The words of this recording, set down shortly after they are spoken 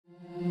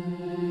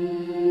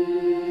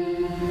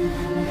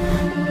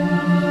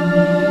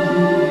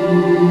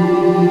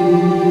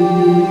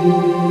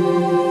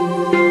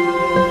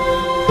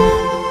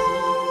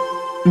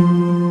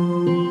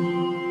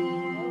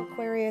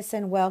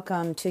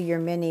welcome to your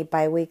mini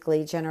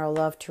bi-weekly general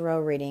love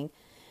tarot reading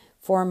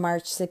for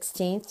March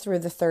 16th through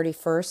the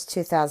 31st,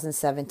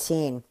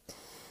 2017.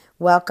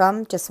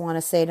 Welcome. Just want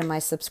to say to my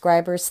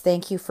subscribers,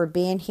 thank you for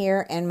being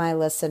here, and my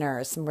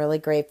listeners. I'm really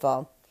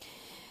grateful.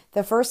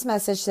 The first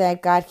message that I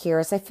got here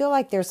is I feel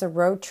like there's a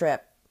road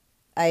trip.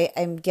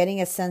 I'm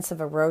getting a sense of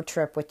a road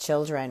trip with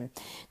children.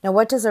 Now,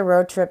 what does a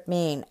road trip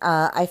mean?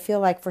 I feel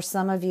like for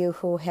some of you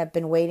who have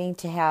been waiting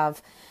to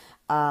have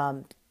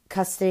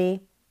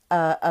custody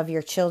of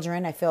your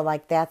children, I feel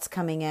like that's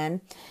coming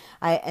in.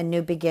 And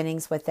new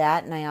beginnings with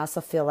that. And I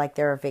also feel like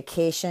there are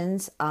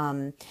vacations.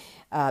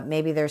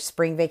 Maybe there's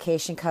spring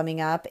vacation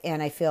coming up.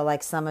 And I feel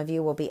like some of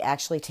you will be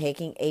actually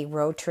taking a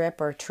road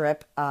trip or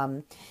trip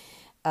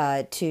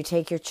to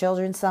take your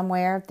children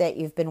somewhere that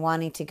you've been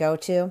wanting to go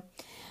to.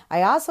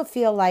 I also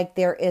feel like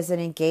there is an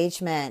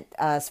engagement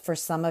for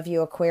some of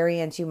you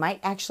Aquarians. You might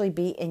actually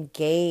be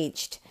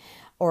engaged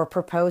or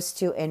proposed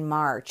to in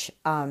March,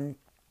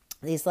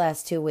 these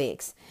last 2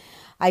 weeks.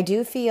 I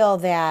do feel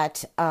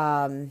that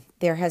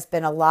there has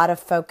been a lot of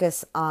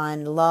focus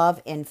on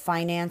love and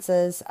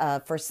finances.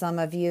 For some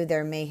of you,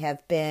 there may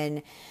have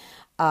been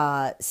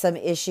some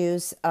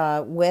issues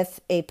with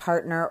a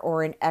partner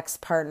or an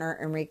ex-partner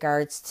in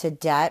regards to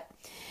debt.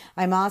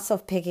 I'm also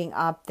picking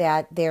up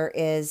that there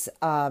is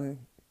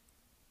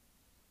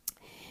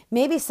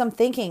maybe some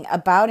thinking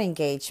about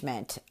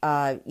engagement,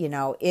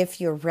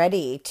 if you're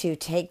ready to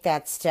take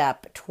that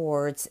step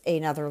towards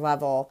another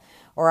level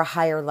or a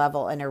higher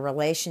level in a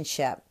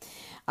relationship.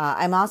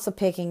 I'm also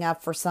picking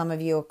up for some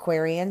of you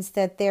Aquarians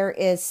that there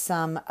is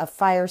a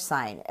fire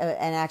sign,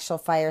 an actual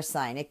fire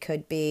sign. It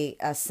could be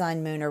a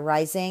sun, moon, or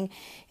rising.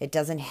 It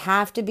doesn't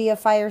have to be a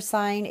fire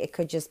sign. It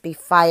could just be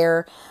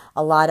fire,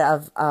 a lot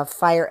of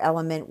fire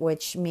element,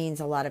 which means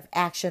a lot of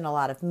action, a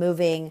lot of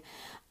moving,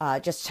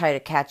 just try to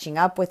catching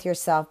up with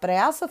yourself. But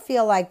I also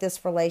feel like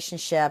this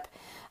relationship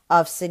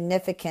of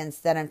significance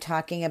that I'm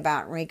talking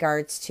about in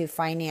regards to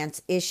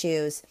finance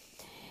issues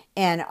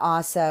and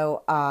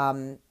also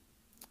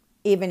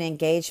even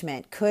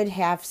engagement could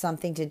have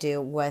something to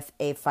do with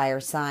a fire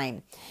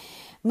sign.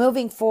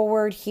 Moving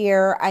forward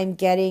here, I'm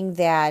getting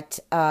that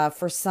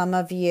for some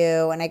of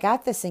you, and I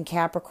got this in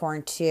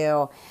Capricorn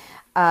too,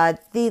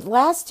 the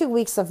last 2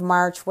 weeks of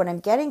March, what I'm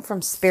getting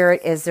from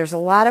Spirit is there's a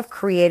lot of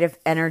creative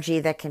energy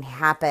that can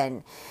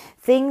happen.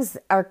 Things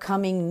are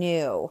coming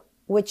new,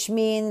 which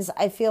means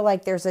I feel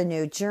like there's a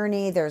new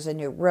journey, there's a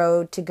new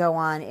road to go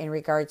on in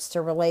regards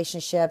to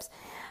relationships.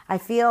 I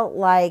feel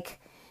like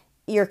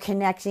you're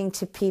connecting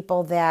to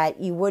people that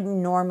you wouldn't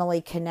normally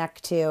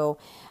connect to.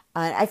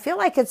 I feel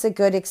like it's a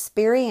good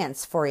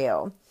experience for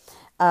you.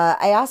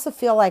 I also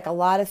feel like a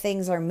lot of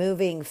things are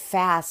moving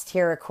fast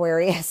here,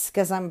 Aquarius,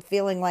 because I'm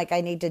feeling like I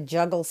need to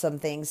juggle some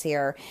things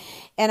here.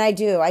 And I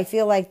do. I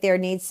feel like there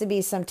needs to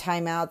be some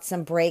time out,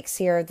 some breaks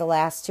here. The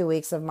last 2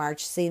 weeks of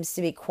March seems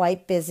to be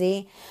quite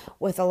busy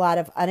with a lot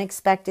of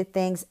unexpected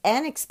things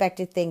and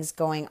expected things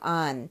going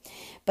on.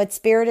 But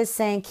Spirit is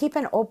saying, keep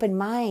an open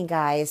mind,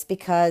 guys,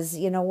 because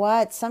you know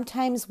what?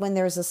 Sometimes when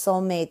there's a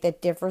soulmate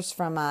that differs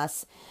from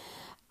us,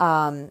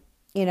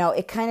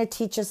 it kind of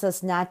teaches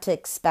us not to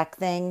expect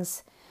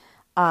things.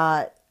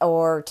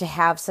 Or to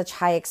have such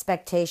high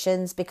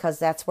expectations, because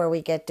that's where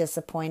we get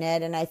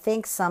disappointed. And I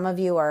think some of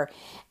you are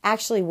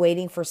actually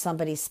waiting for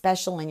somebody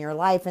special in your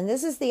life. And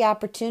this is the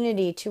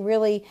opportunity to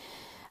really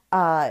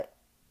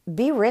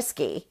be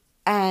risky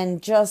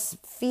and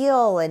just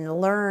feel and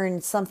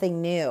learn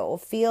something new,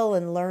 feel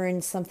and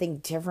learn something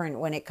different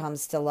when it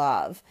comes to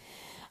love.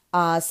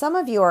 Some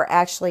of you are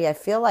actually, I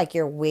feel like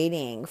you're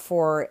waiting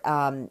for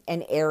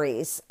an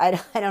Aries.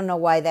 I don't know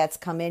why that's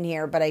come in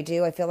here, but I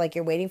do. I feel like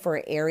you're waiting for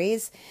an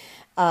Aries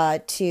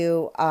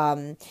to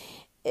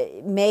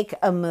make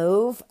a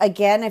move.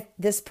 Again, if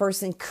this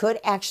person could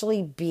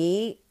actually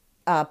be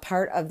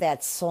part of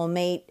that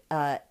soulmate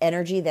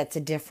energy that's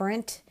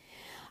different.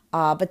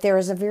 But there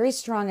is a very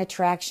strong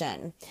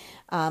attraction.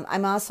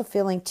 I'm also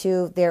feeling,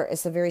 too, there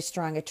is a very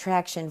strong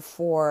attraction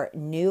for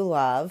new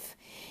love.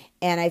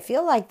 And I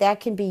feel like that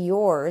can be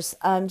yours.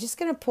 I'm just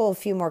going to pull a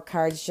few more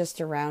cards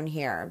just around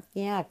here.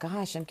 Yeah,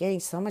 gosh, I'm getting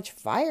so much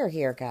fire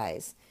here,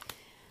 guys.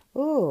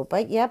 Ooh,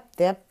 but yep,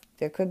 there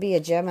could be a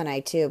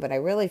Gemini too. But I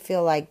really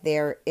feel like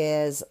there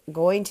is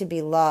going to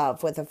be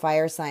love with a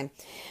fire sign.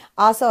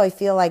 Also, I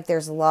feel like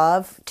there's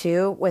love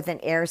too with an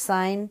air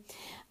sign.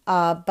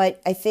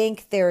 But I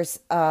think there's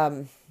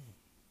some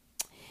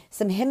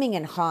hemming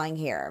and hawing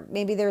here.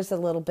 Maybe there's a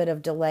little bit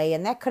of delay.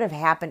 And that could have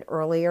happened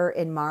earlier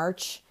in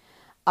March.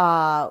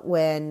 Or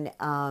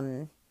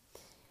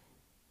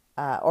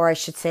I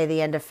should say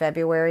the end of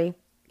February,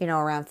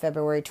 around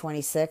February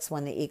 26th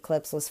when the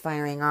eclipse was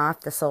firing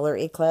off, the solar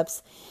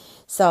eclipse.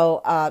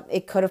 So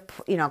it could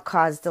have,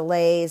 caused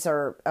delays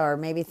or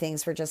maybe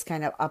things were just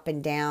kind of up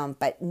and down.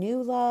 But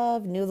new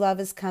love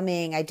is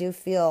coming. I do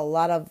feel a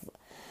lot of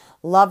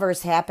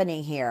lovers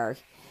happening here.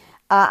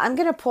 I'm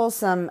going to pull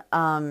some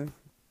of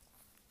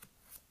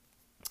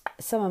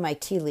my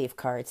tea leaf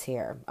cards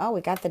here. Oh,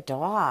 we got the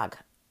dog.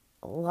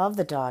 Love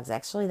the dogs.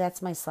 Actually,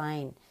 that's my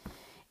sign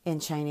in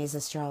Chinese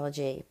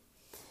astrology.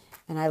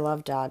 And I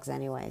love dogs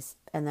anyways.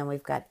 And then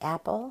we've got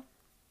apple,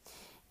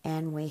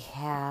 and we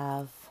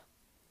have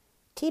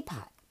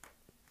teapot.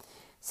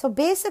 So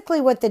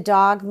basically what the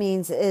dog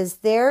means is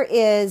there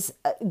is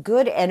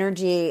good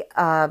energy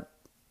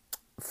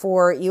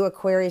for you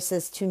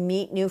Aquariuses to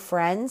meet new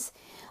friends,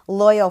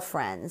 loyal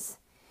friends.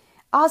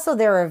 Also,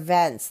 there are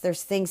events.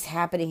 There's things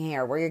happening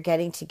here where you're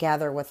getting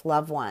together with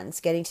loved ones,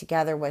 getting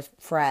together with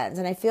friends.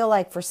 And I feel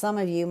like for some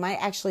of you might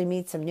actually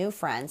meet some new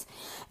friends.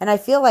 And I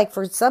feel like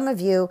for some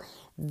of you,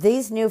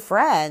 these new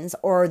friends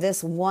or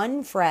this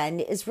one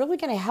friend is really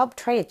going to help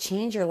try to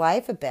change your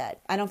life a bit.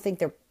 I don't think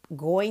they're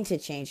going to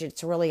change it.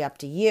 It's really up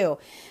to you.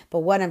 But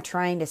what I'm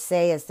trying to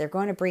say is they're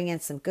going to bring in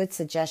some good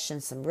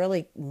suggestions, some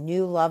really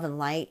new love and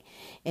light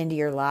into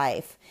your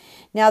life.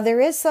 Now,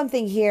 there is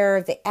something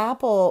here. The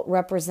apple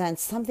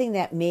represents something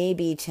that may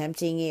be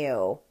tempting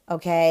you,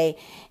 okay?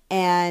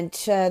 And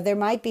there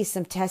might be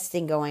some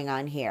testing going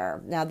on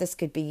here. Now, this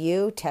could be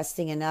you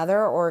testing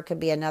another, or it could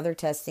be another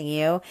testing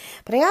you.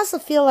 But I also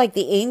feel like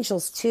the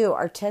angels, too,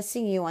 are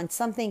testing you on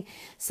something.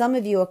 Some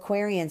of you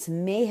Aquarians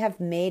may have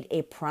made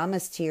a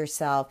promise to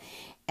yourself,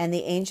 and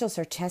the angels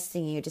are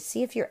testing you to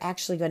see if you're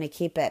actually going to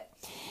keep it.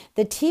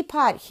 The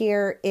teapot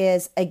here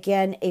is,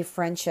 again, a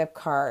friendship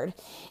card.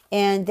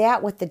 And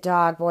that with the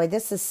dog, boy,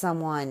 this is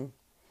someone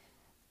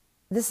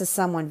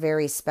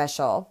very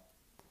special.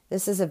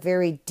 This is a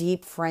very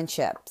deep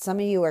friendship. Some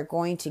of you are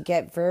going to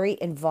get very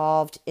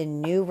involved in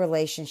new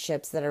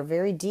relationships that are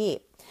very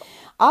deep.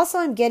 Also,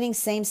 I'm getting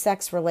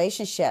same-sex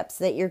relationships,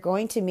 that you're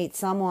going to meet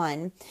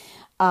someone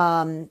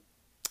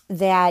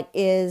that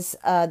is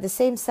the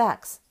same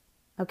sex,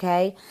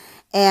 okay?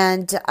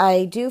 And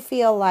I do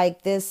feel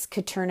like this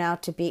could turn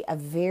out to be a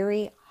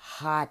very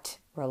hot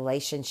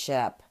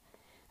relationship,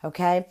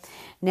 okay?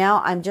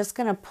 Now, I'm just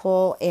going to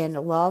pull in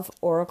Love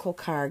Oracle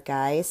card,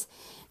 guys.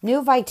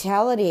 New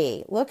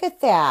vitality. Look at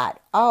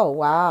that. Oh,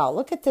 wow.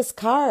 Look at this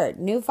card.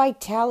 New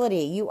vitality.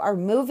 You are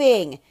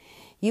moving.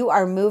 You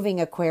are moving,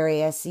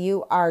 Aquarius.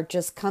 You are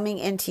just coming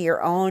into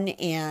your own,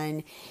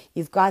 and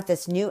you've got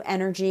this new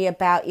energy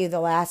about you the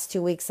last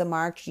 2 weeks of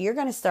March. You're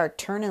going to start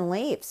turning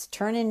leaves,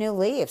 turning new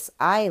leaves.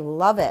 I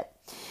love it.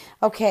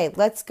 Okay,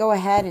 let's go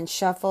ahead and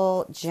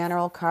shuffle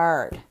General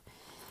card.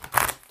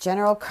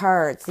 General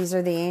cards. These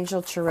are the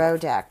Angel Tarot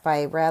deck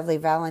by Radley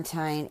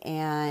Valentine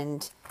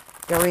and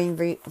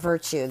Doreen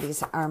Virtue.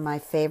 These are my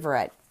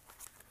favorite.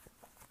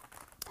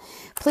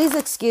 Please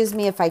excuse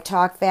me if I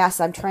talk fast.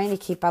 I'm trying to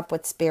keep up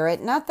with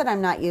Spirit. Not that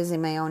I'm not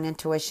using my own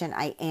intuition.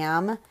 I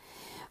am.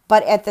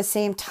 But at the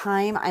same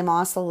time, I'm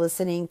also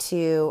listening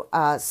to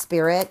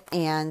Spirit.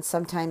 And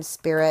sometimes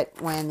Spirit,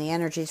 when the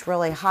energy is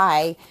really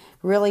high,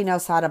 really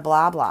knows how to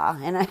blah, blah.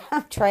 And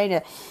I'm trying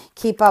to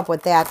keep up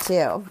with that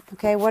too.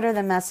 Okay, what are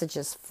the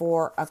messages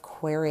for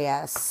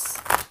Aquarius?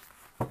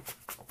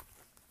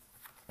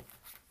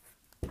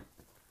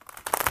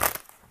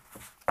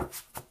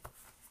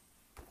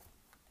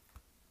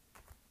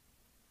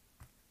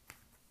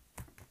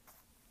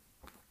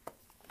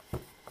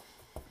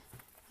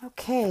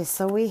 Okay,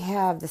 so we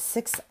have the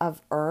 6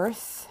 of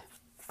Earth,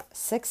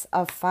 6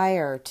 of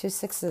Fire, 2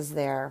 sixes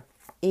there.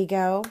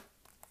 Ego,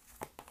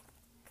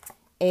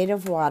 8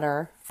 of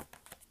Water,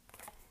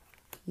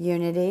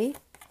 Unity,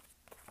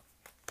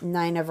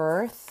 9 of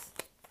Earth,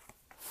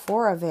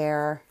 4 of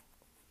Air.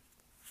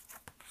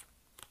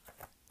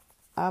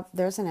 Oh,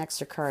 there's an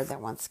extra card that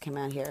wants to come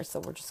out here,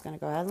 so we're just going to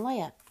go ahead and lay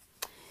it.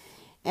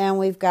 And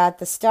we've got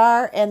the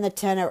Star and the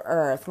 10 of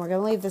Earth. We're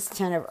going to leave this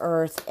 10 of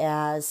Earth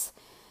as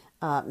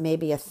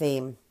maybe a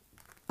theme.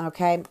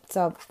 Okay,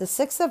 so the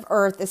 6 of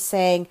Earth is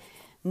saying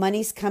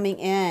money's coming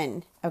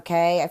in.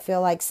 Okay, I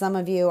feel like some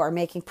of you are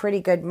making pretty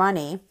good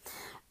money.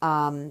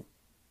 Money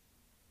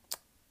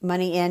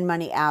in,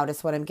 money out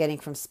is what I'm getting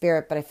from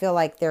Spirit, but I feel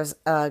like there's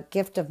a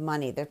gift of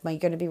money. You're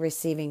going to be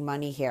receiving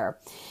money here.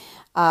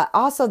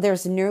 Also,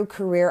 there's new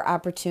career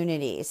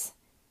opportunities.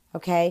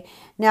 Okay,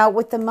 now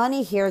with the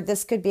money here,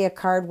 this could be a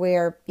card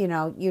where, you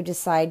know, you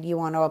decide you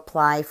want to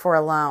apply for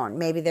a loan.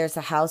 Maybe there's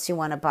a house you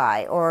want to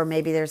buy, or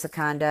maybe there's a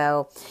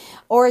condo,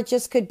 or it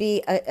just could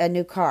be a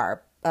new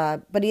car.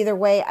 But either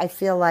way, I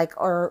feel like,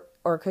 or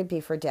it could be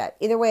for debt.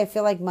 Either way, I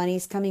feel like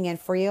money's coming in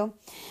for you.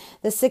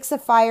 The 6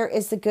 of Fire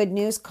is the good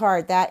news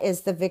card. That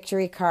is the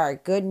victory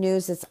card. Good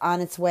news is on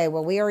its way.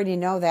 Well, we already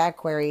know that,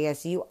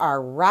 Aquarius. You are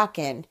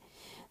rocking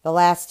the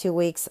last 2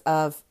 weeks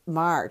of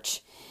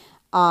March.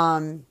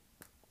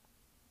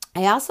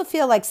 I also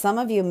feel like some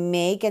of you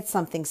may get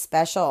something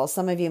special.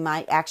 Some of you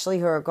might actually,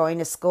 who are going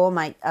to school,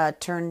 might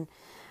turn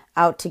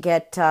out to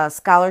get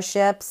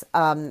scholarships.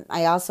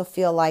 I also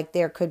feel like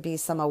there could be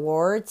some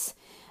awards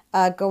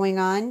going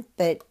on,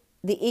 but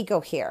the ego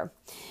here.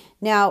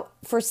 Now,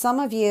 for some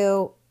of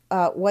you,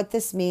 what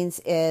this means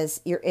is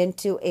you're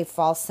into a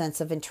false sense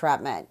of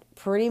entrapment.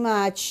 Pretty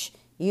much,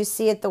 you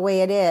see it the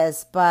way it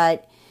is,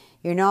 but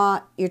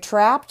you're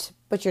trapped,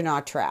 but you're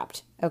not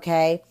trapped,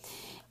 okay?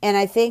 And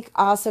I think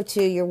also,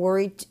 too, you're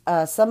worried.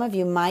 Some of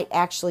you might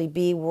actually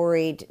be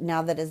worried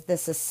now that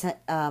this is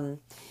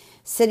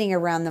sitting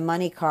around the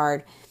money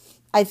card.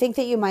 I think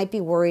that you might be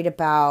worried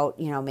about,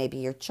 maybe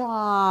your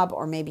job,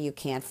 or maybe you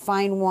can't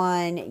find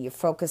one. You're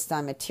focused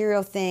on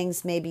material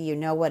things. Maybe you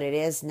know what it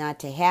is not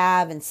to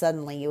have, and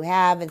suddenly you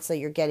have, and so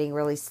you're getting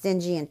really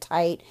stingy and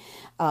tight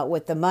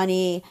with the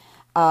money,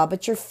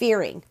 but you're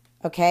fearing,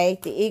 okay?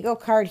 The ego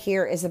card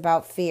here is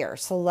about fear,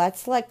 so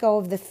let's let go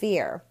of the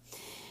fear.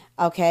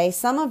 Okay,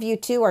 some of you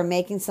too are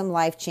making some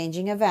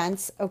life-changing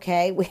events.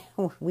 Okay,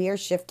 we are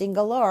shifting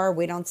galore.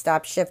 We don't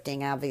stop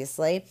shifting,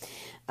 obviously,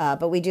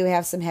 but we do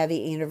have some heavy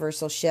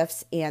universal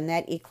shifts, and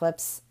that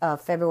eclipse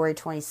February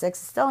 26th is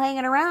still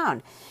hanging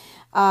around.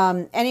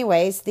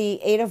 Anyways,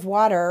 the Eight of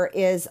Water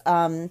is,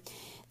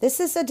 this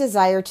is a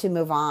desire to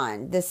move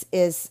on. This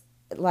is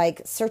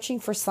like searching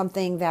for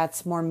something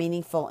that's more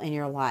meaningful in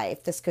your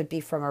life. This could be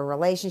from a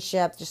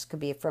relationship. This could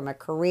be from a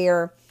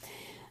career.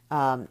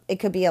 It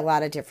could be a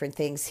lot of different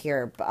things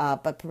here,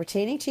 but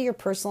pertaining to your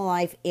personal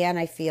life, and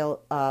I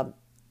feel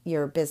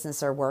your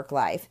business or work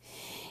life.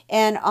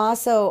 And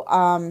also,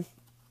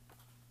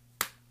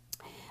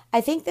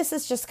 I think this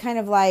is just kind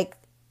of like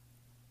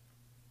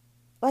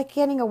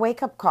getting a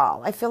wake-up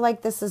call. I feel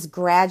like this is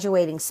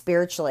graduating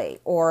spiritually,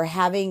 or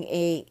having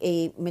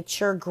a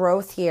mature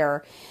growth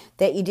here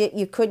that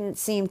you couldn't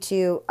seem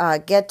to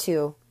get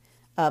to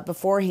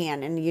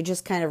beforehand, and you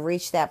just kind of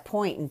reached that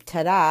point, and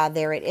ta-da,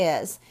 there it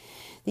is.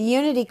 The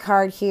Unity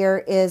card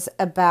here is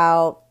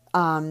about,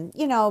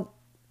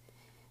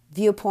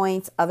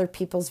 viewpoints, other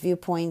people's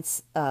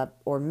viewpoints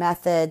or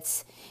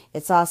methods.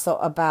 It's also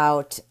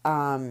about,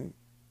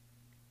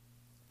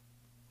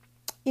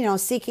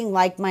 seeking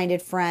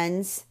like-minded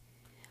friends,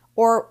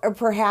 or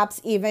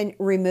perhaps even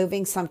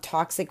removing some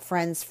toxic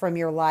friends from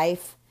your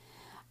life,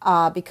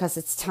 because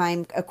it's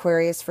time,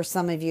 Aquarius, for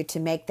some of you to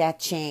make that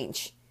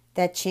change.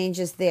 That change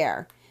is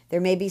there. There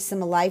may be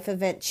some life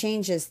event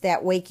changes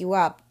that wake you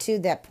up to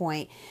that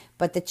point,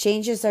 but the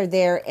changes are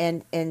there,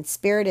 and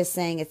Spirit is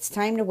saying it's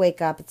time to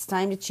wake up. It's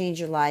time to change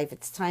your life.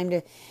 It's time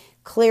to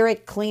clear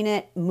it, clean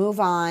it, move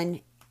on,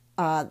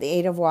 the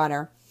Eight of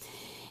Water.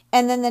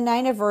 And then the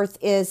Nine of Earth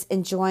is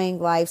enjoying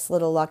life's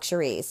little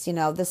luxuries.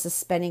 This is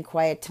spending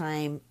quiet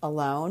time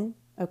alone,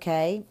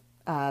 okay?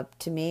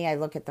 To me, I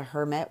look at the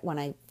Hermit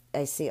when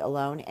I see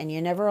alone, and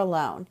you're never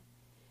alone.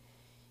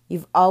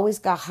 You've always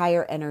got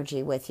higher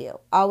energy with you.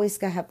 Always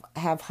got to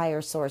have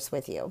higher source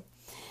with you.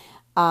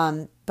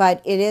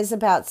 But it is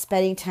about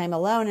spending time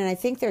alone. And I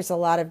think there's a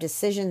lot of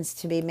decisions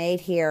to be made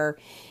here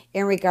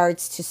in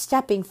regards to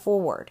stepping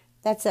forward.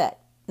 That's it.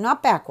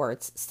 Not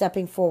backwards,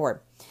 stepping forward.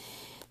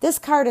 This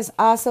card is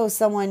also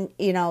someone,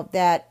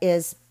 that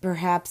is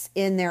perhaps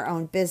in their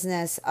own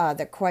business.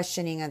 They're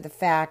questioning of the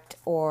fact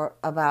or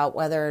about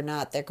whether or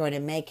not they're going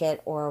to make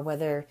it, or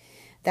whether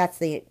that's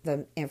the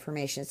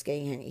information is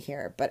getting in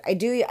here. But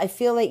I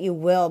feel that you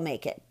will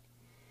make it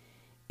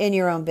in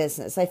your own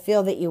business. I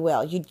feel that you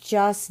will. You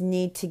just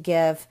need to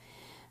give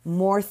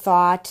more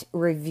thought,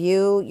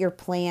 review your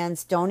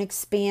plans. Don't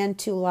expand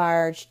too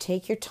large.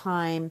 Take your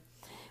time.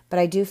 But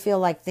I do feel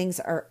like things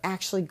are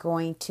actually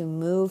going to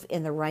move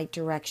in the right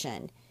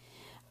direction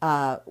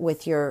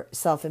with your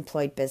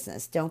self-employed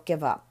business. Don't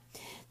give up.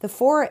 The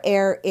Four of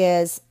Air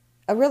is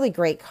a really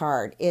great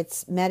card.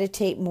 It's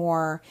meditate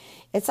more.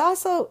 It's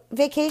also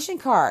vacation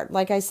card,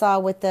 like I saw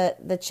with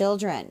the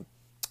children.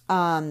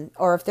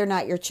 Or if they're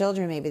not your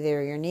children, maybe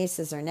they're your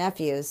nieces or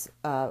nephews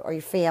or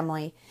your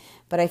family.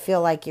 But I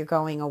feel like you're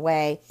going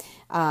away.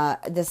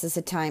 This is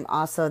a time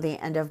also, the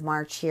end of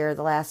March here,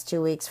 the last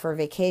 2 weeks for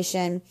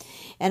vacation.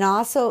 And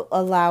also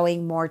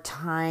allowing more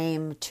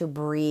time to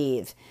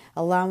breathe.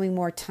 Allowing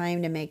more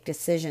time to make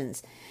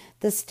decisions.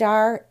 The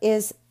star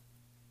is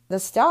the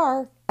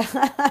star.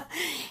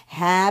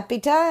 Happy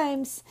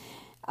times.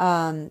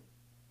 I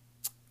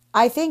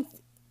think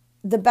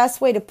the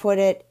best way to put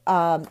it,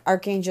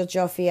 Archangel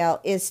Jophiel,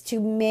 is to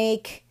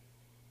make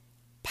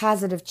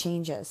positive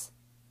changes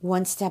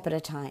one step at a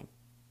time.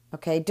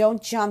 Okay,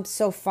 don't jump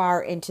so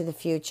far into the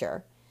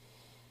future.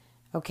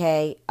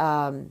 Okay,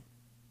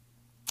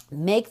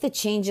 make the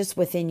changes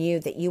within you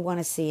that you want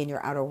to see in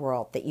your outer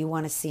world, that you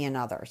want to see in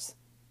others.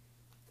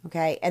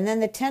 Okay, and then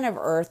the Ten of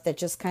Earth that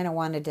just kind of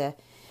wanted to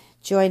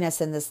join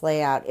us in this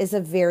layout is a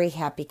very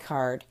happy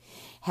card.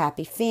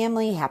 Happy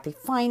family, happy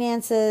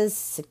finances,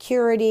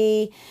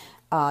 security,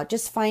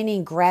 just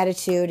finding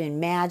gratitude and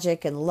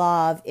magic and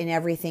love in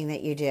everything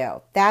that you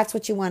do. That's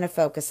what you want to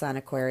focus on,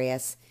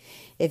 Aquarius.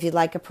 If you'd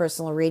like a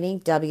personal reading,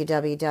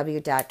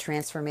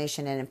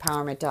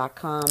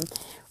 www.transformationandempowerment.com.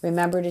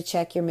 Remember to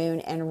check your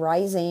moon and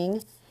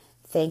rising.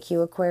 Thank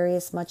you,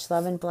 Aquarius. Much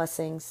love and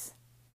blessings.